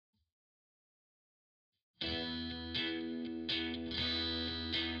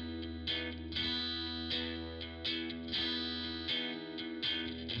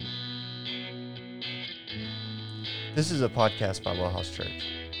This is a podcast by Well House Church,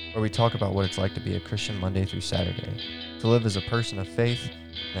 where we talk about what it's like to be a Christian Monday through Saturday, to live as a person of faith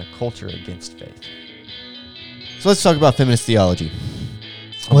in a culture against faith. So let's talk about feminist theology.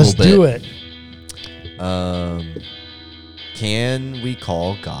 Let's do it. Can we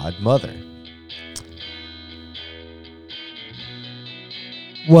call God mother?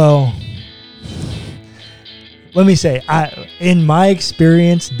 Well, let me say, in my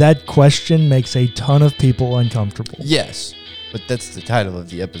experience, that question makes a ton of people uncomfortable. Yes, but that's the title of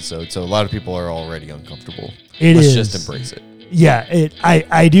the episode, so a lot of people are already uncomfortable. Let's just embrace it. Yeah,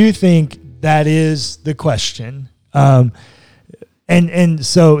 I do think that is the question. And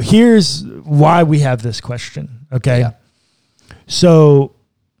so here's why we have this question, okay? Yeah. So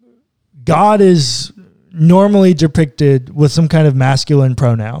God is normally depicted with some kind of masculine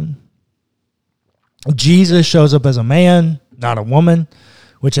pronoun. Jesus shows up as a man, not a woman,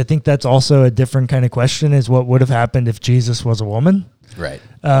 which I think that's also a different kind of question, is what would have happened if Jesus was a woman. Right.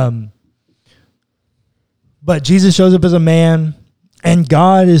 But Jesus shows up as a man, and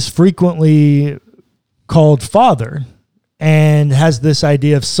God is frequently called Father and has this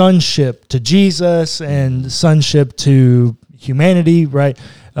idea of sonship to Jesus and sonship to humanity, right?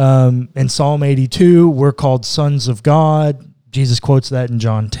 In Psalm 82, we're called sons of God. Jesus quotes that in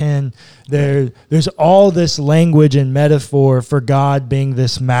John 10. There's all this language and metaphor for God being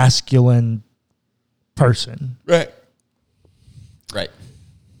this masculine person. Right.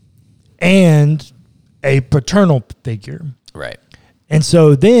 And a paternal figure. Right. And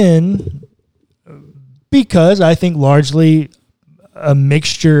so then, because I think largely a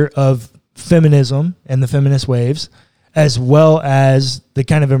mixture of feminism and the feminist waves, as well as the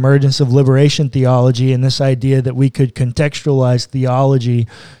kind of emergence of liberation theology and this idea that we could contextualize theology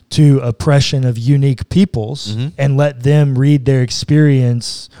to oppression of unique peoples and let them read their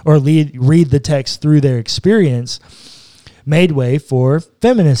experience or read the text through their experience, made way for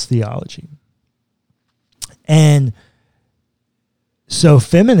feminist theology. And so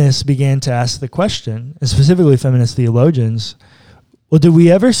feminists began to ask the question, and specifically feminist theologians, well, did we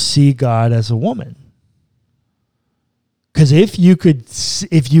ever see God as a woman? Because if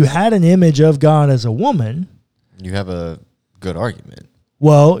you had an image of God as a woman, You have a good argument.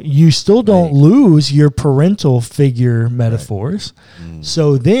 well, you still don't lose your parental figure metaphors. Right.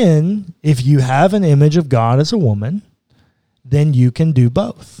 So then, if you have an image of God as a woman, then you can do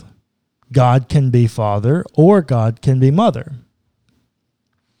both. God can be father or God can be mother.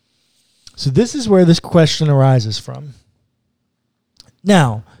 So this is where this question arises from.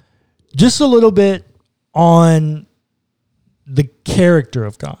 Now, just a little bit on the character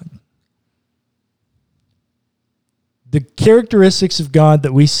of God. The characteristics of God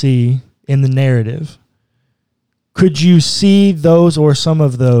that we see in the narrative, could you see those or some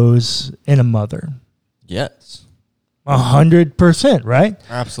of those in a mother? Yes. 100%, right?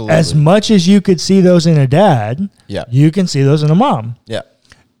 Absolutely. As much as you could see those in a dad, Yeah. you can see those in a mom. Yeah.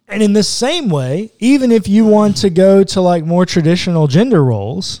 And in the same way, even if you want to go to like more traditional gender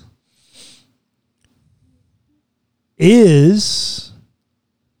roles, is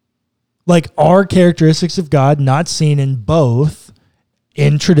like, are characteristics of God not seen in both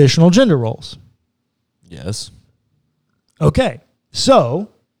in traditional gender roles? Yes. Okay, so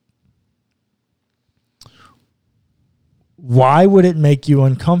why would it make you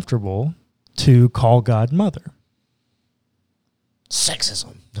uncomfortable to call God mother?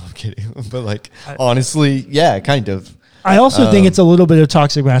 Sexism. No, I'm kidding. But honestly, yeah, kind of. I also think it's a little bit of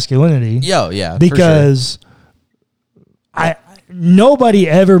toxic masculinity. Yeah. Because nobody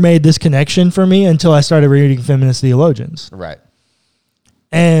ever made this connection for me until I started reading feminist theologians. Right.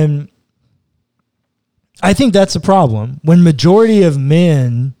 And I think that's a problem. When majority of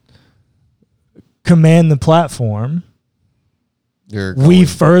men command the platform, we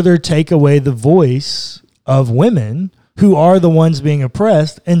further take away the voice of women who are the ones being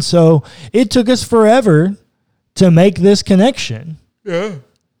oppressed. And so it took us forever to make this connection. Yeah.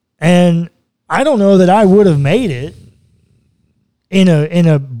 And I don't know that I would have made it in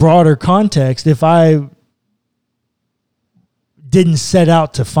a broader context if I didn't set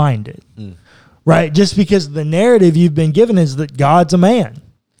out to find it. Right? Just because the narrative you've been given is that God's a man.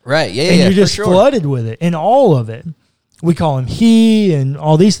 Right. Yeah. And you're just flooded with it in all of it. We call him he and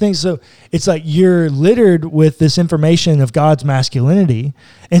all these things. So it's like you're littered with this information of God's masculinity.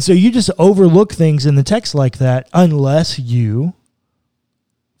 And so you just overlook things in the text like that unless you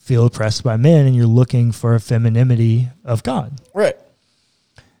feel oppressed by men and you're looking for a femininity of God. Right.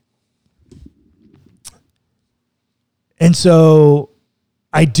 And so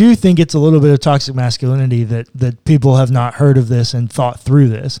I do think it's a little bit of toxic masculinity that people have not heard of this and thought through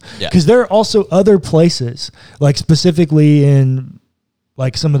this. Yeah. Because there are also other places, like specifically in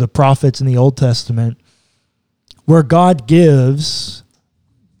like some of the prophets in the Old Testament, where God gives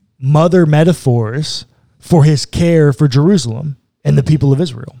mother metaphors for his care for Jerusalem and the people of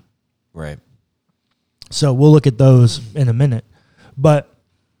Israel. Right. So we'll look at those in a minute. But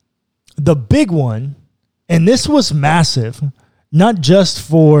the big one, and this was massive, not just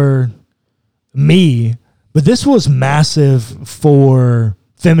for me, but this was massive for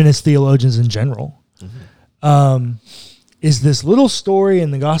feminist theologians in general, is this little story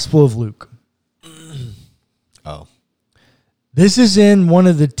in the Gospel of Luke. Oh. This is in one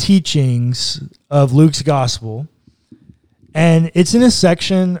of the teachings of Luke's Gospel, and it's in a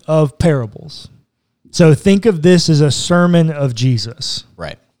section of parables. So think of this as a sermon of Jesus.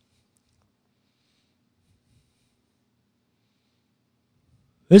 Right.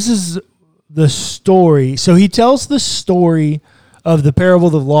 This is the story. So he tells the story of the parable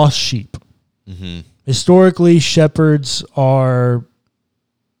of the lost sheep. Mm-hmm. Historically, shepherds are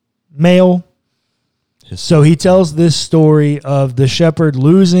male. So he tells this story of the shepherd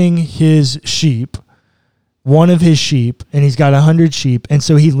losing his sheep, one of his sheep, and he's got 100 sheep. And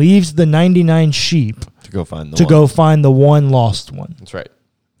so he leaves the 99 sheep To go find the to one. go find the one lost one. That's right.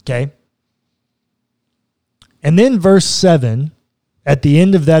 Okay. And then verse 7 at the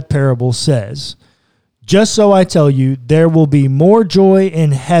end of that parable says, "Just so I tell you, there will be more joy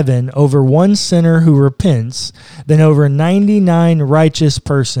in heaven over one sinner who repents than over 99 righteous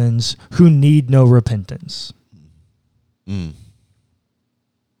persons who need no repentance." Mm.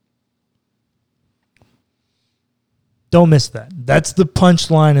 Don't miss that. That's the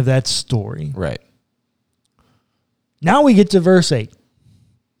punchline of that story. Right. Now we get to verse 8.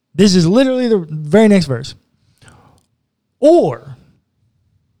 This is literally the very next verse. Or,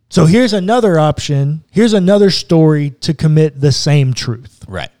 so here's another option. Here's another story to commit the same truth.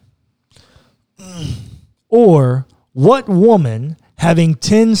 Right. Or, what woman having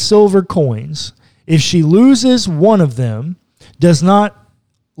 10 silver coins, if she loses one of them, does not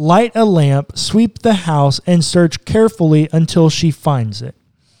light a lamp, sweep the house, and search carefully until she finds it?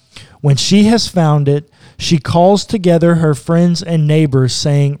 When she has found it, she calls together her friends and neighbors,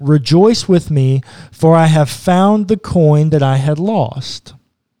 saying, "Rejoice with me, for I have found the coin that I had lost."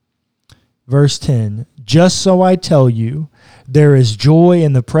 Verse 10, "Just so I tell you, there is joy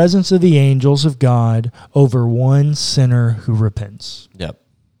in the presence of the angels of God over one sinner who repents." Yep.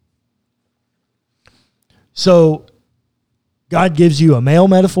 So God gives you a male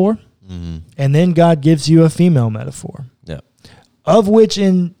metaphor, Mm-hmm. and then God gives you a female metaphor, Yep. of which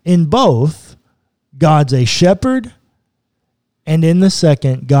in both, God's a shepherd, and in the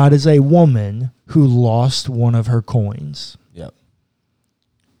second, God is a woman who lost one of her coins. Yep.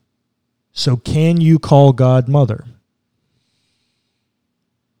 So can you call God mother?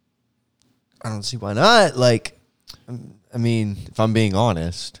 I don't see why not. Like, I mean, if I'm being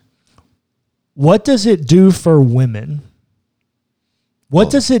honest. What does it do for women? What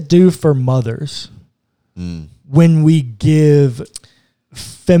does it do for mothers when we give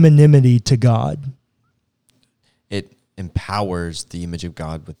femininity to God? It empowers the image of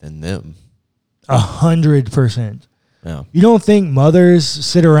God within them. 100%. Yeah. You don't think mothers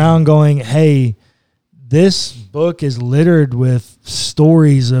sit around going, "Hey, this book is littered with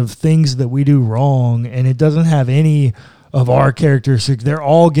stories of things that we do wrong, and it doesn't have any of our characteristics. They're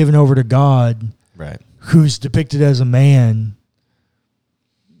all given over to God, Right. who's depicted as a man."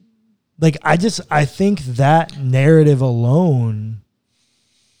 Like, I think that narrative alone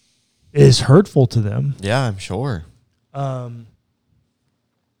is hurtful to them. Yeah, I'm sure.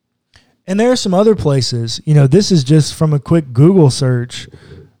 And there are some other places, this is just from a quick Google search,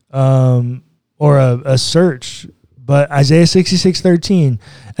 or a search, but Isaiah 66:13,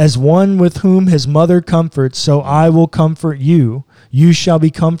 "As one with whom his mother comforts, so I will comfort you. You shall be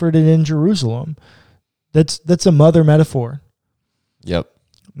comforted in Jerusalem." That's a mother metaphor. Yep.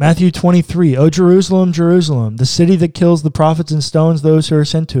 Matthew 23, "O Jerusalem, Jerusalem, the city that kills the prophets and stones those who are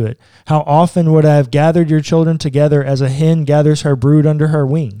sent to it. How often would I have gathered your children together as a hen gathers her brood under her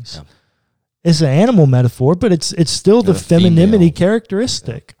wings?" Yeah. It's an animal metaphor, but it's still the The femininity female.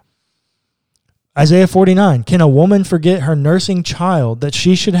 characteristic. Isaiah 49, "Can a woman forget her nursing child, that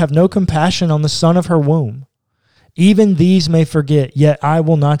she should have no compassion on the son of her womb? Even these may forget, yet I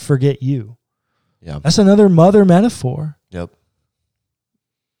will not forget you." Yeah. That's another mother metaphor. Yep.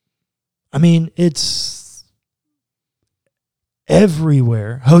 I mean, it's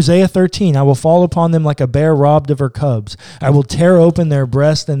everywhere. Hosea 13, "I will fall upon them like a bear robbed of her cubs. I will tear open their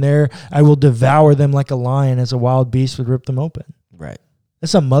breast, and there I will devour them like a lion, as a wild beast would rip them open." Right.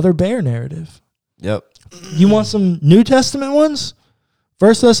 That's a mother bear narrative. Yep. You want some New Testament ones?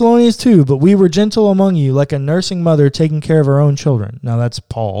 1 Thessalonians 2, but we were gentle among you, like a nursing mother taking care of her own children. Now that's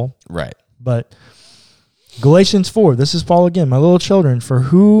Paul. Right. But Galatians 4, this is Paul again. My little children, for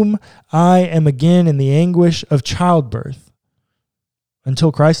whom I am again in the anguish of childbirth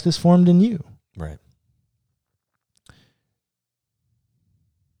until Christ is formed in you. Right.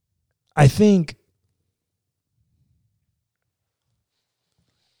 I think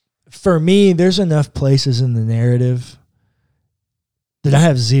for me, there's enough places in the narrative that I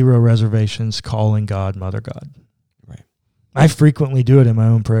have zero reservations calling God Mother God. Right. I frequently do it in my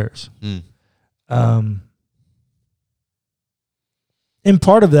own prayers. And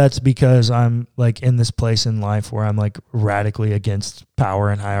part of that's because I'm like in this place in life where I'm like radically against power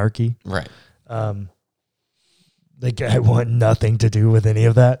and hierarchy. Right. Like I want nothing to do with any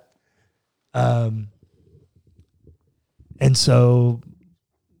of that. And so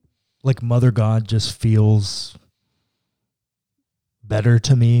like Mother God just feels better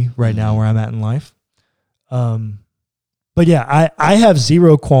to me right now where I'm at in life. But yeah, I have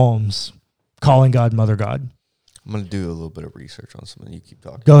zero qualms calling God Mother God. I'm going to do a little bit of research on something. You keep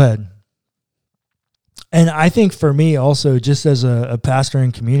talking. Go ahead. And I think for me also, just as a pastor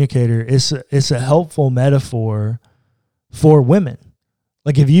and communicator, it's a helpful metaphor for women.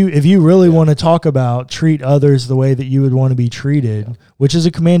 Like if you really want to talk about treat others the way that you would want to be treated, which is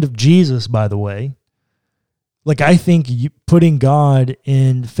a command of Jesus, by the way. Like I think putting God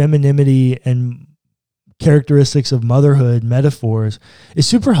in femininity and characteristics of motherhood metaphors is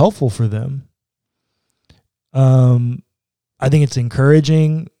super helpful for them. I think it's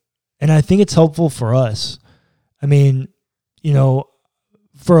encouraging, and I think it's helpful for us. I mean, you know,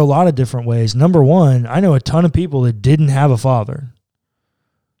 for a lot of different ways. Number one, I know a ton of people that didn't have a father.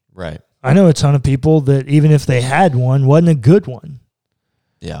 Right. I know a ton of people that even if they had one, wasn't a good one.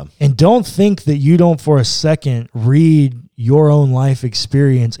 Yeah. And don't think that you don't for a second read your own life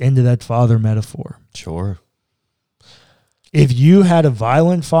experience into that father metaphor. Sure. If you had a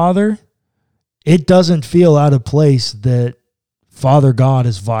violent father, it doesn't feel out of place that Father God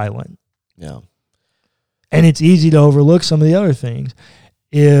is violent. Yeah. And it's easy to overlook some of the other things.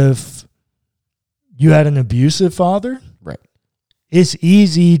 If you had an abusive father, right, it's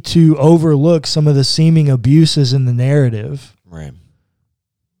easy to overlook some of the seeming abuses in the narrative. Right.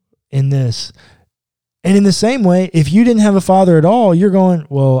 In this. And in the same way, if you didn't have a father at all, you're going,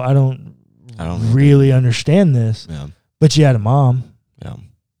 well, I don't really understand this. Yeah. But you had a mom. Yeah.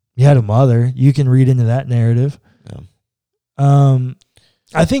 You had a mother. You can read into that narrative. Yeah.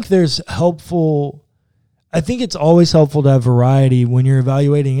 I think it's always helpful to have variety when you're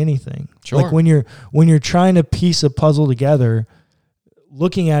evaluating anything. Sure. Like when you're trying to piece a puzzle together,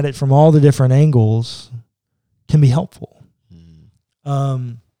 looking at it from all the different angles can be helpful.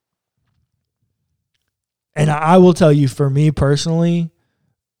 And I will tell you, for me personally,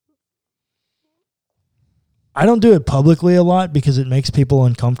 I don't do it publicly a lot because it makes people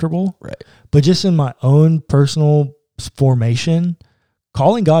uncomfortable. Right. But just in my own personal formation,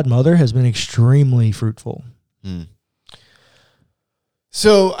 calling God Mother has been extremely fruitful.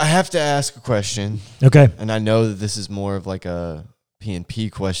 So I have to ask a question. Okay. And I know that this is more of like a P&P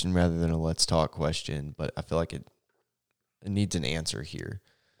question rather than a let's talk question, but I feel like it needs an answer here.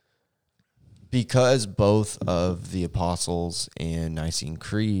 Because both of the apostles and Nicene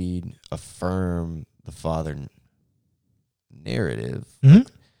Creed affirm the Father narrative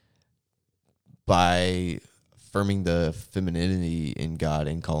by affirming the femininity in God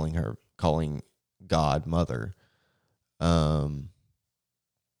and calling God Mother, does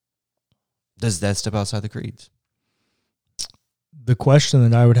that step outside the creeds? The question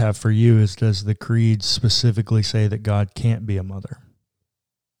that I would have for you is, does the creed specifically say that God can't be a mother?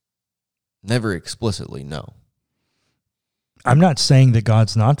 Never explicitly, no. I'm not saying that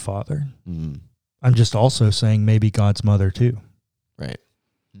God's not Father. I'm just also saying maybe God's mother too. Right.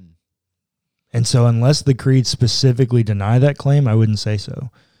 And so unless the creed specifically deny that claim, I wouldn't say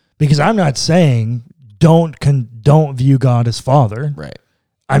so. Because I'm not saying don't view God as Father. Right.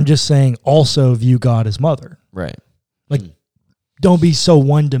 I'm just saying also view God as mother. Right. Like, don't be so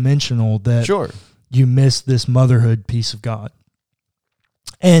one-dimensional that you miss this motherhood piece of God.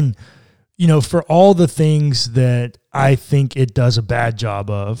 And, you know, for all the things that I think it does a bad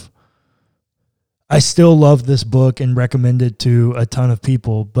job of, I still love this book and recommend it to a ton of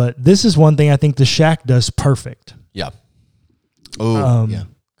people. But this is one thing I think The Shack does perfect. Yeah. Oh, yeah.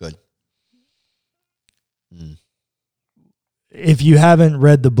 Good. If you haven't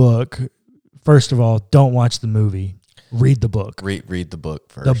read the book, first of all, don't watch the movie. Read the book. Read the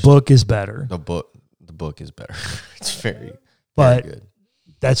book first. The book is better. The book is better. It's very but good.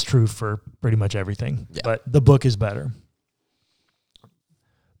 that's true for pretty much everything. Yeah. But the book is better.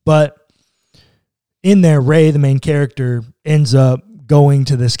 But in there, Ray, the main character, ends up going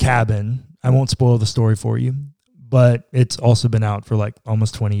to this cabin. I won't spoil the story for you, but it's also been out for like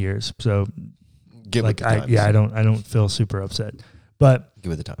almost 20 years. So Get with like the times. I don't feel super upset. But Get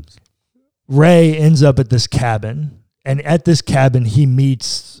with the times. Ray ends up at this cabin, and at this cabin he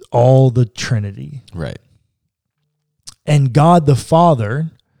meets all the Trinity. Right. And God the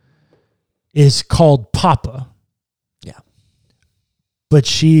Father is called Papa. Yeah. But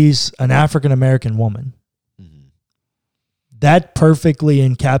she's an African American woman. Mm-hmm. That perfectly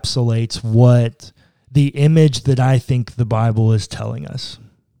encapsulates what the image that I think the Bible is telling us.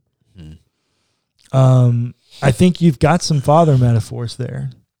 I think you've got some father metaphors there.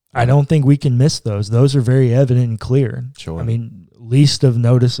 I don't think we can miss those. Those are very evident and clear. Sure. I mean, least of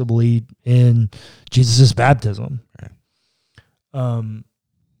noticeably in Jesus' baptism. Right.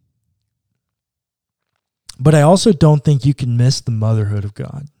 But I also don't think you can miss the motherhood of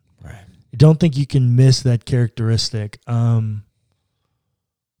God. Right. I don't think you can miss that characteristic. I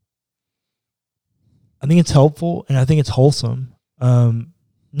think it's helpful and I think it's wholesome.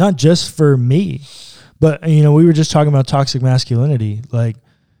 Not just for me, but we were just talking about toxic masculinity. Like,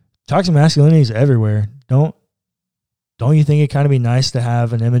 toxic masculinity is everywhere. Don't you think it kind of be nice to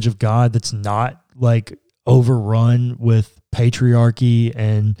have an image of God that's not like overrun with patriarchy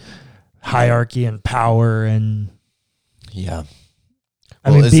and hierarchy and power and Yeah.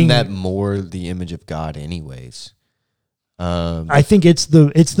 I Well, mean, isn't that more the image of God anyways? I think it's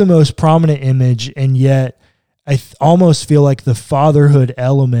the most prominent image, and yet I almost feel like the fatherhood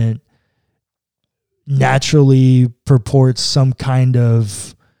element naturally purports some kind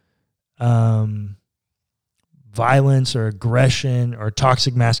of violence or aggression or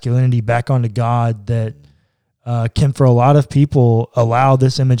toxic masculinity back onto God that can, for a lot of people, allow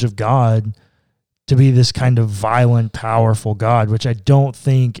this image of God to be this kind of violent, powerful God, which I don't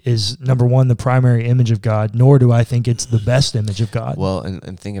think is, number one, the primary image of God, nor do I think it's the best image of God. Well,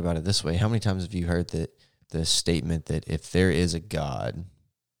 and think about it this way. How many times have you heard the statement that if there is a God,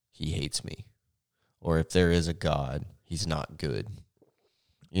 he hates me? Or if there is a God, he's not good?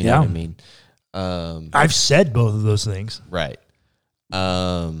 You know what I mean? I've said both of those things. Right.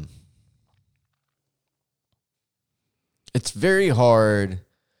 It's very hard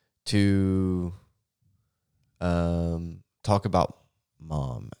to talk about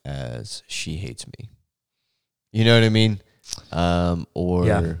mom as she hates me. You know what I mean?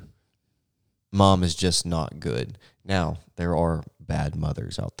 Or mom is just not good. Now, there are bad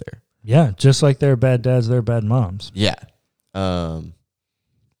mothers out there. Yeah, just like there are bad dads, there are bad moms. Yeah.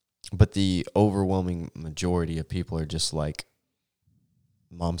 But the overwhelming majority of people are just like,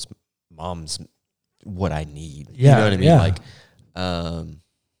 mom's what I need. Yeah, you know what I mean? yeah. Like,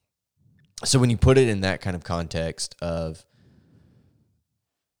 so when you put it in that kind of context of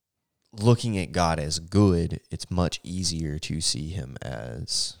looking at God as good, it's much easier to see him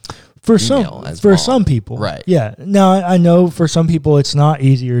as For female, as some mom. people. Right. Yeah. Now, I know for some people it's not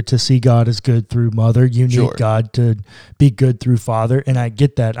easier to see God as good through mother. You need Sure. God to be good through father, and I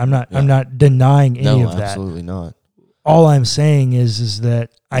get that. I'm not denying any of that. Absolutely not. All I'm saying is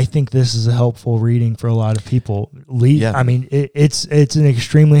that I think this is a helpful reading for a lot of people. Yeah. I mean, it's an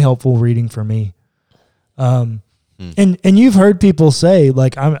extremely helpful reading for me. And you've heard people say,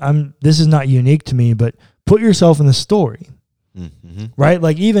 like, I'm this is not unique to me, but put yourself in the story. Mm-hmm. Right?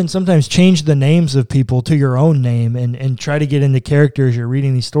 Like, even sometimes change the names of people to your own name and try to get into character as you're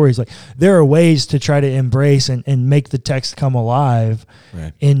reading these stories. Like, there are ways to try to embrace and make the text come alive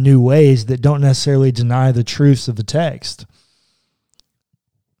Right. in new ways that don't necessarily deny the truths of the text.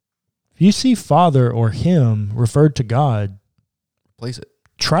 If you see father or him referred to God, Place it.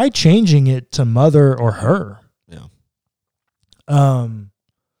 try changing it to mother or her. Yeah.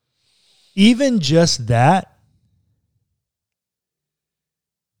 Even just that,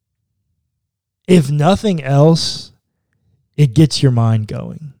 if nothing else, it gets your mind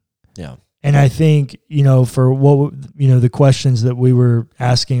going. Yeah. And I think, for what, the questions that we were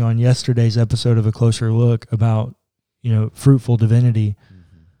asking on yesterday's episode of A Closer Look about, fruitful divinity.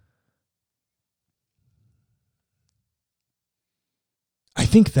 I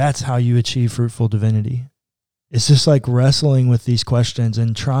think that's how you achieve fruitful divinity. It's just like wrestling with these questions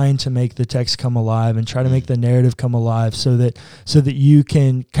and trying to make the text come alive and try to make the narrative come alive so that you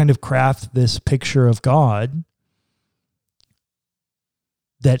can kind of craft this picture of God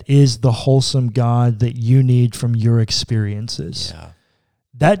that is the wholesome God that you need from your experiences. Yeah.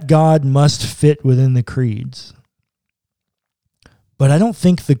 That God must fit within the creeds. But I don't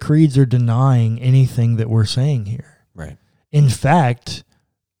think the creeds are denying anything that we're saying here. Right. In fact,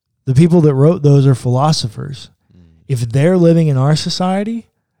 The people that wrote those are philosophers. If they're living in our society,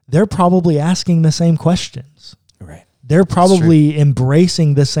 they're probably asking the same questions. Right. They're probably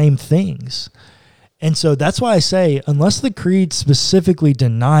embracing the same things. And so that's why I say, unless the creed specifically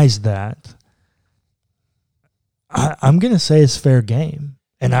denies that, I'm going to say it's fair game.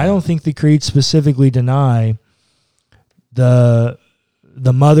 And I don't think the creed specifically deny the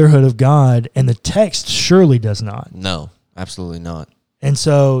motherhood of God, and the text surely does not. No, absolutely not. And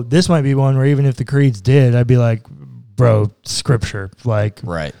so this might be one where even if the creeds did, I'd be like, bro, Scripture. Like,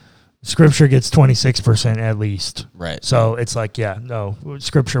 Right. Scripture gets 26% at least. Right. So it's like, yeah, no,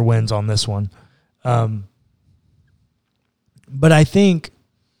 Scripture wins on this one. But I think,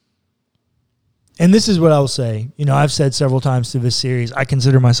 and this is what I'll say, you know, I've said several times through this series, I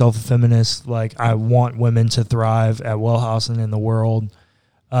consider myself a feminist. Like, I want women to thrive at Wellhouse and in the world.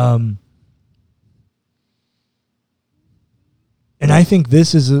 And I think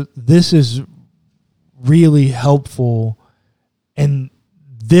this is really helpful, and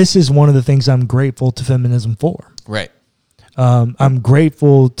this is one of the things I'm grateful to feminism for. Right. I'm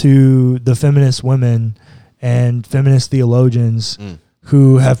grateful to the feminist women and feminist theologians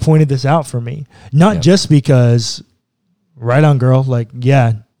who have pointed this out for me. Not just because, right on, girl, like,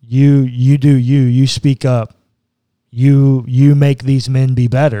 yeah, you do you speak up. You make these men be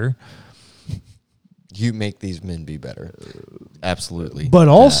better. You make these men be better. Absolutely. But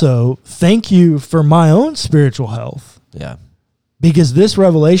also, thank you for my own spiritual health. Yeah. Because this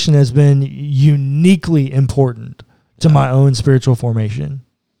revelation has been uniquely important to my own spiritual formation.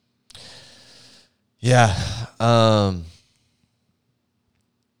 Yeah. I'm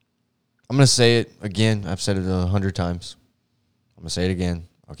going to say it again. I've said it 100 times. I'm going to say it again.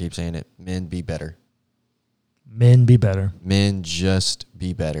 I'll keep saying it. Men be better. Men be better. Men just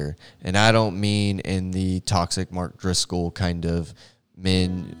be better. And I don't mean in the toxic Mark Driscoll kind of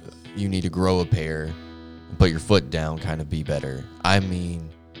men, you need to grow a pair and put your foot down kind of be better. I mean,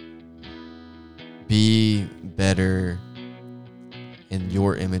 be better in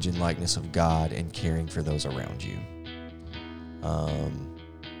your image and likeness of God and caring for those around you.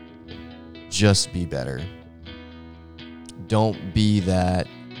 Just be better. Don't be that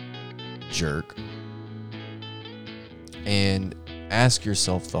jerk. And ask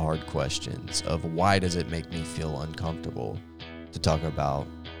yourself the hard questions of why does it make me feel uncomfortable to talk about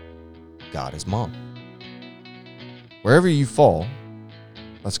God as mom? Wherever you fall,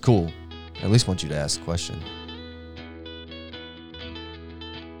 that's cool. I at least want you to ask the question.